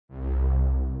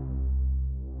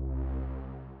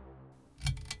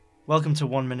Welcome to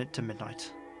 1 Minute to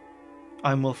Midnight.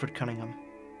 I'm Wilfred Cunningham.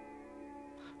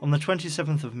 On the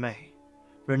 27th of May,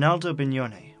 Reynaldo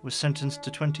Bignone was sentenced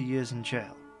to 20 years in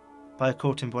jail by a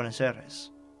court in Buenos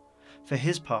Aires for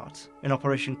his part in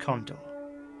Operation Condor,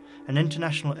 an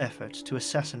international effort to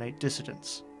assassinate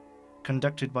dissidents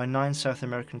conducted by 9 South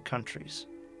American countries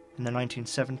in the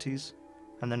 1970s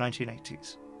and the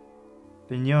 1980s.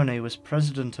 Bignone was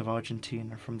president of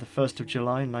Argentina from the 1st of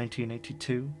July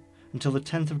 1982 until the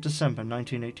 10th of December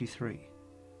 1983,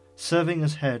 serving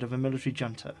as head of a military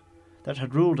junta that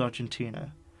had ruled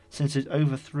Argentina since it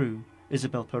overthrew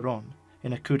Isabel Perón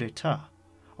in a coup d'etat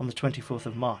on the 24th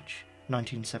of March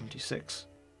 1976.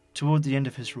 Toward the end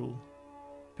of his rule,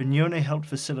 Bignone helped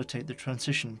facilitate the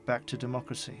transition back to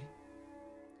democracy,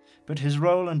 but his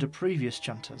role under previous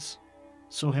juntas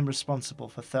saw him responsible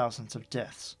for thousands of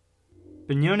deaths.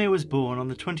 Bignone was born on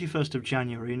the 21st of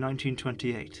January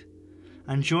 1928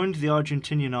 and joined the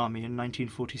Argentinian army in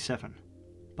 1947.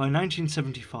 By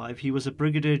 1975 he was a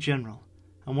brigadier general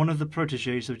and one of the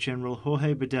protégés of General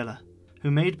Jorge Videla,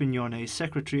 who made Bignone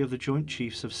Secretary of the Joint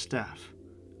Chiefs of Staff.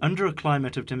 Under a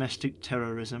climate of domestic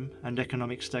terrorism and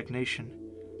economic stagnation,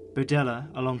 Videla,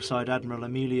 alongside Admiral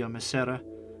Emilio Mesera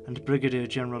and Brigadier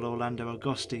General Orlando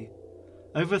Agosti,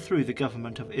 overthrew the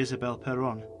government of Isabel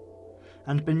Perón,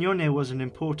 and Bignone was an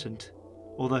important,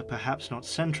 although perhaps not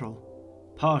central,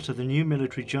 part of the new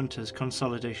military junta's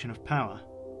consolidation of power.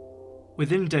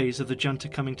 Within days of the junta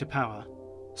coming to power,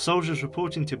 soldiers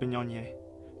reporting to Bignone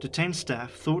detained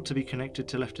staff thought to be connected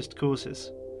to leftist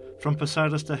causes, from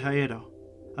Posadas de Hierro,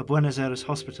 a Buenos Aires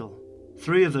hospital.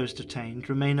 3 of those detained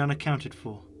remain unaccounted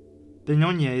for.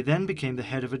 Bignone then became the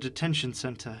head of a detention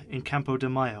center in Campo de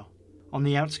Mayo, on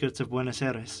the outskirts of Buenos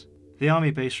Aires. The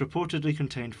army base reportedly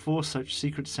contained 4 such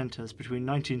secret centers between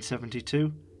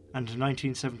 1972 and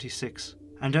 1976,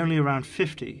 and only around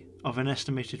 50 of an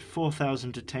estimated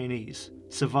 4,000 detainees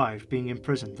survived being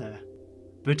imprisoned there.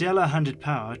 Videla handed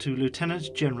power to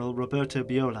Lieutenant General Roberto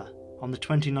Biola on the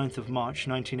 29th of March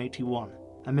 1981,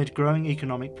 amid growing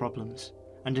economic problems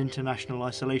and international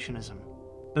isolationism.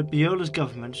 But Biola's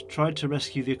government tried to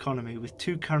rescue the economy with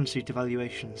 2 currency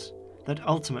devaluations that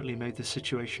ultimately made the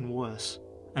situation worse,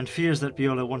 and fears that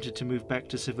Biola wanted to move back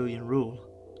to civilian rule,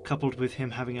 coupled with him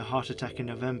having a heart attack in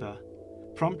November,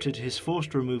 prompted his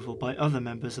forced removal by other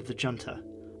members of the junta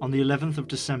on the 11th of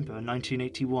December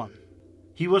 1981.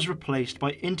 He was replaced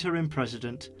by interim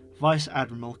president Vice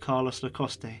Admiral Carlos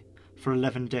Lacoste for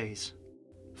 11 days,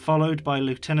 followed by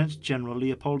Lieutenant General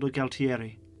Leopoldo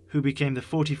Galtieri, who became the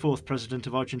 44th president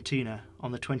of Argentina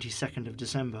on the 22nd of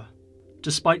December.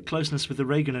 Despite closeness with the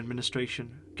Reagan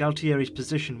administration, Galtieri's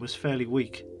position was fairly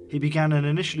weak. He began an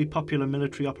initially popular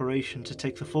military operation to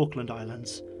take the Falkland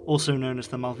Islands, also known as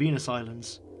the Malvinas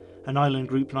Islands, an island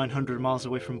group 900 miles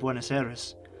away from Buenos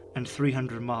Aires and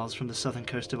 300 miles from the southern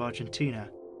coast of Argentina,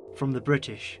 from the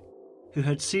British, who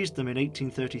had seized them in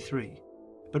 1833,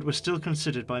 but were still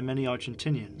considered by many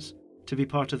Argentinians to be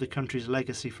part of the country's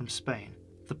legacy from Spain.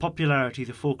 The popularity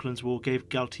the Falklands War gave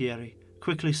Galtieri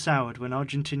quickly soured when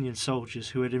Argentinian soldiers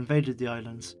who had invaded the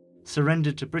islands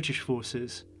surrendered to British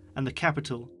forces, and the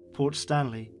capital, Port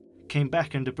Stanley, came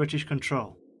back under British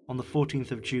control on the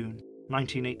 14th of June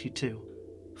 1982.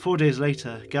 4 days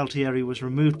later, Galtieri was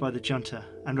removed by the junta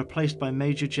and replaced by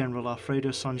Major General Alfredo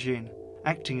Songin,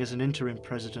 acting as an interim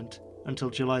president until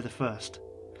July the 1st,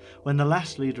 when the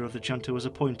last leader of the junta was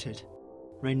appointed,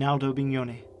 Reynaldo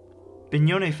Bignone.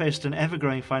 Bignone faced an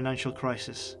ever-growing financial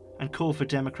crisis and called for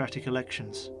democratic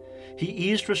elections. He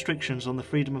eased restrictions on the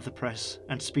freedom of the press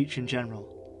and speech in general,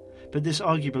 but this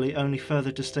arguably only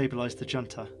further destabilized the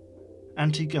junta.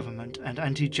 Anti-government and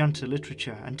anti-junta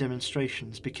literature and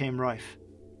demonstrations became rife.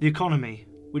 The economy,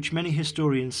 which many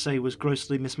historians say was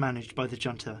grossly mismanaged by the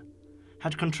junta,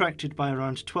 had contracted by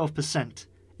around 12%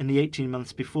 in the 18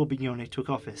 months before Bignone took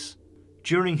office.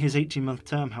 During his 18-month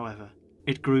term, however,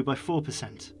 it grew by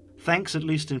 4%, thanks at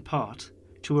least in part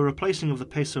to a replacing of the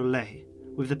peso ley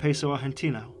with the peso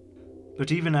argentino.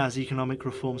 But even as economic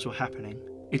reforms were happening,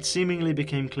 it seemingly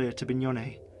became clear to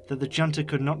Bignone that the junta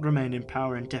could not remain in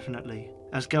power indefinitely,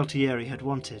 as Galtieri had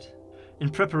wanted. In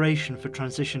preparation for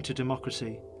transition to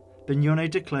democracy, Bignone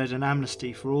declared an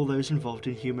amnesty for all those involved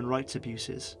in human rights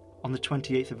abuses on the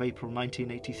 28th of April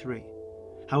 1983.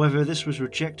 However, this was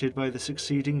rejected by the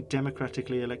succeeding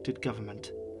democratically elected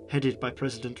government, headed by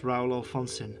President Raúl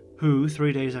Alfonsín, who,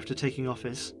 3 days after taking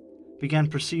office, began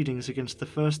proceedings against the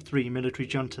first 3 military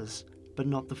juntas, but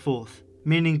not the 4th,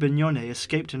 meaning Bignone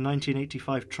escaped a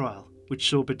 1985 trial, which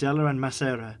saw Videla and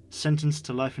Mesera sentenced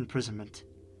to life imprisonment,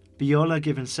 Biola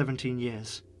given 17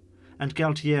 years, and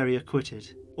Galtieri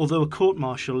acquitted, although a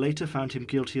court-martial later found him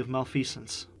guilty of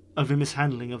malfeasance. over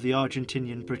mishandling of the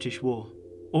Argentinian-British War.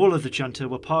 All of the junta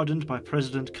were pardoned by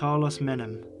President Carlos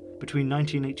Menem between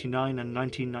 1989 and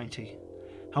 1990.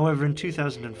 However, in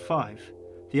 2005,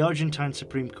 the Argentine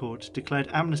Supreme Court declared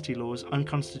amnesty laws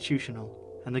unconstitutional,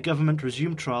 and the government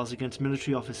resumed trials against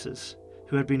military officers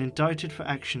who had been indicted for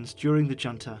actions during the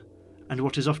junta and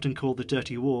what is often called the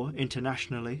Dirty War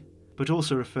internationally, but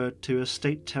also referred to as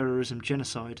state terrorism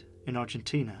genocide in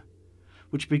Argentina,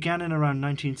 which began in around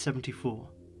 1974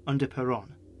 under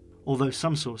Perón, although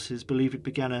some sources believe it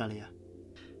began earlier.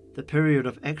 The period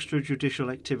of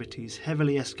extrajudicial activities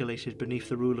heavily escalated beneath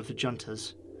the rule of the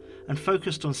juntas and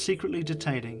focused on secretly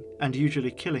detaining and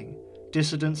usually killing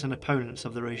dissidents and opponents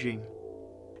of the regime.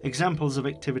 Examples of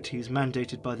activities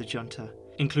mandated by the junta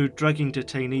include drugging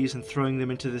detainees and throwing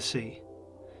them into the sea,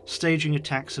 staging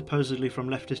attacks supposedly from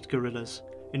leftist guerrillas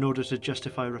in order to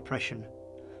justify repression,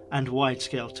 and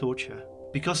wide-scale torture.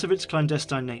 Because of its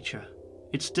clandestine nature,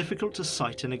 it's difficult to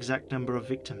cite an exact number of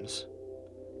victims.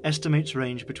 Estimates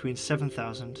range between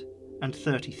 7,000 and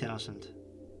 30,000.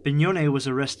 Bignone was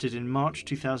arrested in March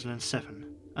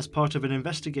 2007 as part of an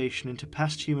investigation into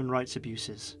past human rights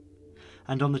abuses,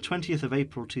 and on the 20th of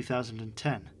April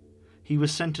 2010, he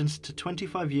was sentenced to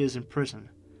 25 years in prison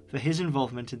for his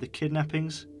involvement in the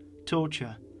kidnappings,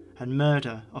 torture, and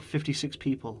murder of 56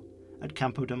 people at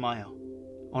Campo de Mayo.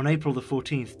 On April the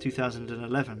 14th,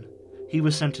 2011, he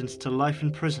was sentenced to life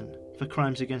in prison for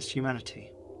crimes against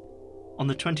humanity. On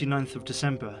the 29th of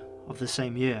December of the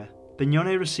same year,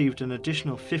 Bignone received an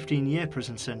additional 15-year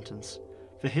prison sentence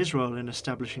for his role in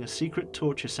establishing a secret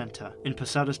torture centre in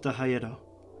Posadas de Hierro.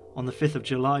 On the 5th of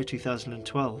July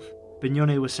 2012,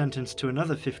 Bignone was sentenced to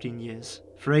another 15 years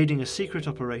for aiding a secret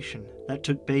operation that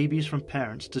took babies from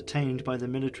parents detained by the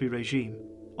military regime.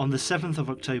 On the 7th of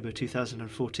October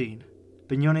 2014,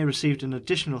 Bignone received an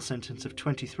additional sentence of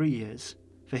 23 years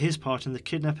for his part in the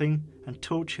kidnapping and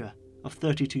torture of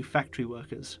 32 factory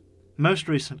workers. Most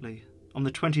recently, on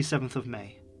the 27th of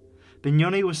May,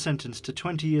 Bignone was sentenced to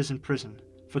 20 years in prison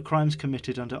for crimes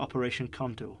committed under Operation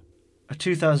Condor. A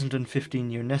 2015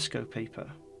 UNESCO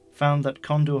paper found that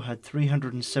Condor had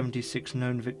 376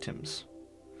 known victims,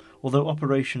 although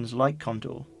operations like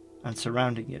Condor and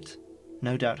surrounding it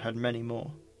no doubt had many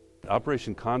more.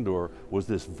 Operation Condor was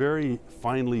this very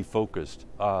finely focused,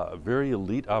 very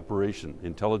elite operation,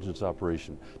 intelligence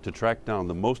operation, to track down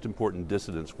the most important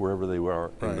dissidents wherever they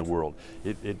were in the world.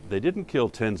 They didn't kill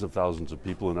tens of thousands of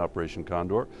people in Operation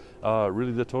Condor.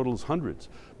 Really, the total is hundreds.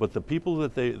 But the people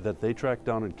that they tracked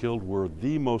down and killed were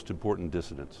the most important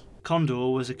dissidents. Condor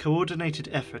was a coordinated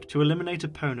effort to eliminate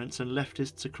opponents and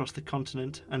leftists across the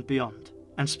continent and beyond,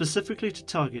 and specifically to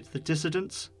target the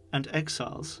dissidents and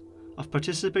exiles of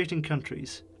participating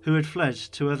countries who had fled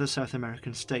to other South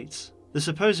American states. The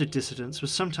supposed dissidents were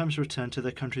sometimes returned to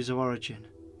their countries of origin,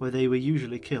 where they were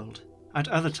usually killed. At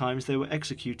other times they were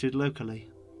executed locally.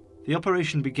 The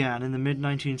operation began in the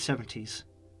mid-1970s,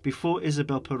 before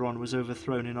Isabel Perón was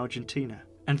overthrown in Argentina,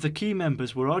 and the key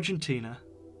members were Argentina,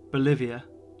 Bolivia,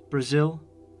 Brazil,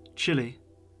 Chile,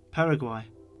 Paraguay,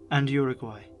 and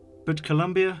Uruguay. But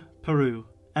Colombia, Peru,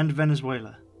 and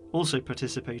Venezuela also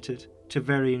participated to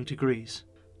varying degrees.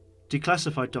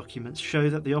 Declassified documents show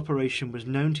that the operation was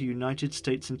known to United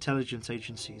States intelligence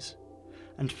agencies,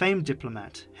 and famed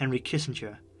diplomat Henry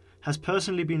Kissinger has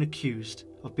personally been accused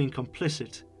of being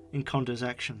complicit in Condor's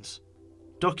actions.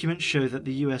 Documents show that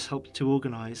the US helped to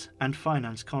organize and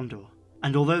finance Condor,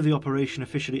 and although the operation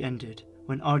officially ended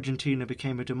when Argentina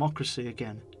became a democracy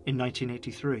again in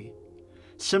 1983,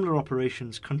 similar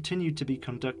operations continued to be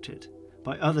conducted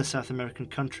by other South American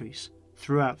countries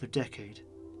throughout the decade.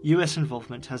 US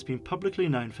involvement has been publicly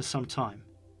known for some time,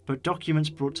 but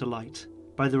documents brought to light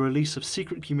by the release of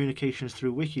secret communications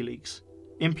through WikiLeaks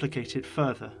implicate it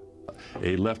further.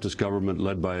 A leftist government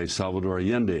led by Salvador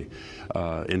Allende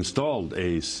installed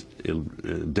a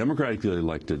democratically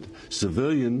elected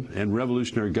civilian and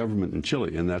revolutionary government in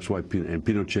Chile, and that's why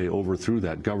Pinochet overthrew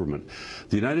that government.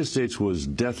 The United States was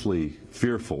deathly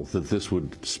fearful that this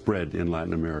would spread in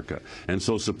Latin America, and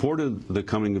so supported the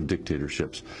coming of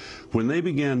dictatorships. When they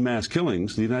began mass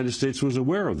killings, the United States was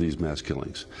aware of these mass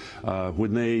killings.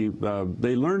 When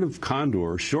they learned of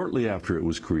Condor shortly after it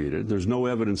was created, there's no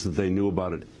evidence that they knew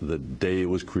about it the day it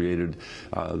was created.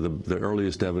 The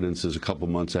earliest evidence is a couple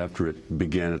months after it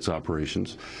began its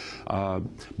operations.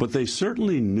 But they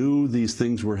certainly knew these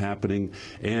things were happening,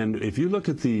 and if you look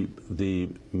at the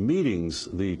meetings,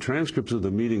 the transcripts of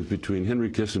the meetings between Henry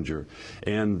Kissinger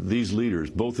and these leaders,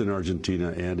 both in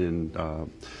Argentina and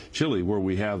in Chile, where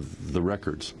we have the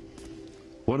records,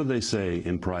 what do they say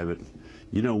in private?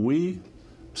 You know, we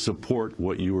support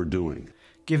what you are doing.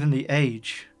 Given the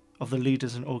age of the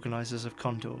leaders and organisers of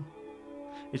Condor,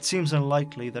 it seems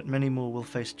unlikely that many more will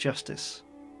face justice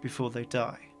before they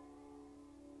die.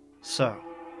 So,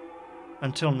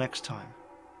 until next time,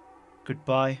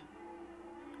 goodbye,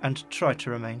 and try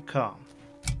to remain calm.